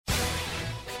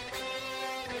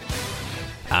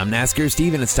I'm NASCAR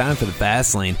Steve, and it's time for the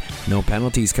Fast Lane. No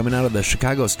penalties coming out of the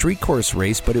Chicago Street Course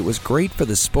race, but it was great for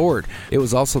the sport. It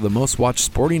was also the most watched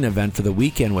sporting event for the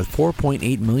weekend with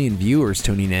 4.8 million viewers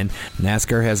tuning in.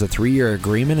 NASCAR has a 3-year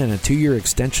agreement and a 2-year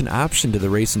extension option to the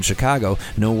race in Chicago.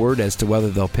 No word as to whether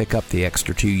they'll pick up the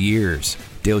extra 2 years.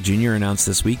 Dale Jr. announced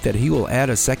this week that he will add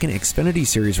a second Xfinity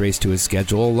Series race to his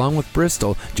schedule along with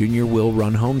Bristol. Jr. will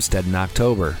run Homestead in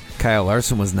October. Kyle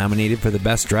Larson was nominated for the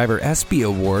Best Driver ESPY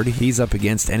Award. He's up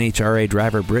against NHRA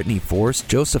driver Brittany Force,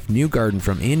 Joseph Newgarden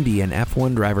from Indy, and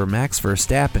F1 driver Max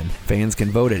Verstappen. Fans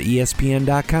can vote at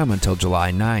ESPN.com until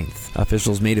July 9th.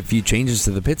 Officials made a few changes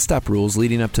to the pit stop rules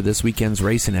leading up to this weekend's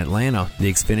race in Atlanta.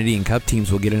 The Xfinity and Cup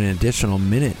teams will get an additional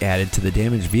minute added to the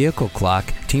damaged vehicle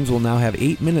clock. Teams will now have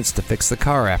 8 minutes to fix the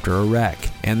car after a wreck.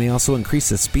 And they also increased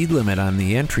the speed limit on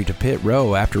the entry to pit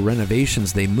row. After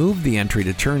renovations, they moved the entry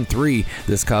to turn 3.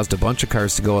 This caused a bunch of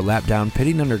cars to go a lap down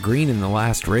pitting under green in the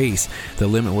last race. The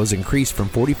limit was increased from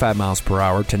 45 miles per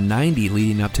hour to 90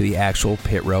 leading up to the actual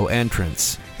pit row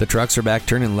entrance. The trucks are back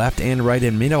turning left and right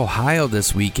in mid-Ohio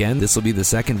this weekend. This will be the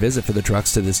second visit for the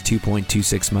trucks to this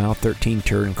 2.26-mile,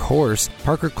 13-turn course.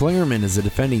 Parker Kligerman is the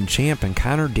defending champ, and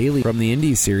Connor Daly from the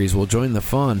Indy Series will join the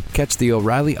fun. Catch the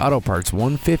O'Reilly Auto Parts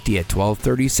 150 at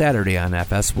 12:30 Saturday on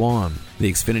FS1.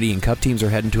 The Xfinity and Cup teams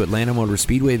are heading to Atlanta Motor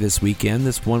Speedway this weekend.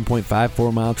 This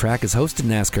 1.54-mile track has hosted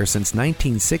NASCAR since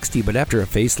 1960, but after a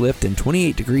facelift and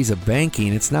 28 degrees of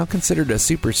banking, it's now considered a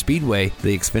super speedway.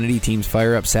 The Xfinity teams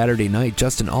fire up Saturday night.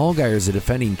 Justin Allgaier is a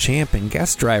defending champ, and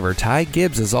guest driver Ty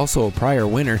Gibbs is also a prior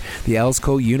winner. The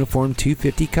Alsco Uniform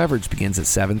 250 coverage begins at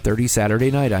 7:30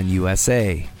 Saturday night on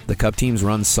USA. The Cup teams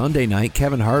run Sunday night.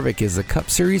 Kevin Harvick is the Cup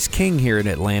Series king here in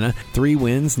Atlanta. 3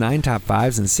 wins, 9 top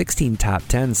 5s, and 16 top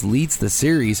 10s leads the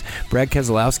series. Brad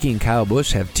Keselowski and Kyle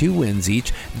Busch have 2 wins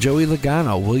each. Joey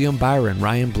Logano, William Byron,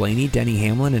 Ryan Blaney, Denny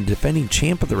Hamlin, and defending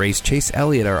champ of the race Chase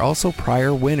Elliott are also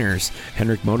prior winners.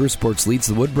 Hendrick Motorsports leads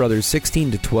the Wood Brothers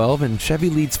 16-12, and Chevy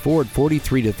leads Ford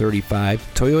 43-35.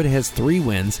 Toyota has 3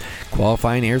 wins.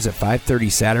 Qualifying airs at 5:30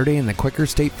 Saturday, and the Quaker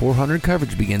State 400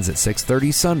 coverage begins at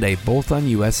 6:30 Sunday, both on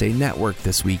USA Network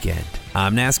this weekend.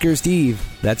 I'm NASCAR Steve.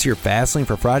 That's your Fast Lane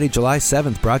for Friday, July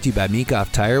 7th, brought to you by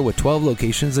Meekoff Tire with 12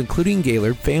 locations, including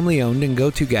Gaylord, family-owned and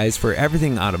go-to guys for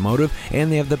everything automotive,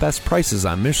 and they have the best prices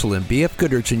on Michelin, BF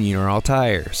Goodrich, and Uniroyal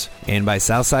tires. And by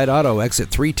Southside Auto, exit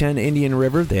 310 Indian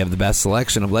River. They have the best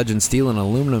selection of Legend steel and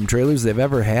aluminum trailers they've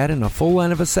ever had, and a full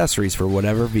line of accessories for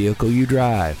whatever vehicle you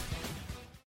drive.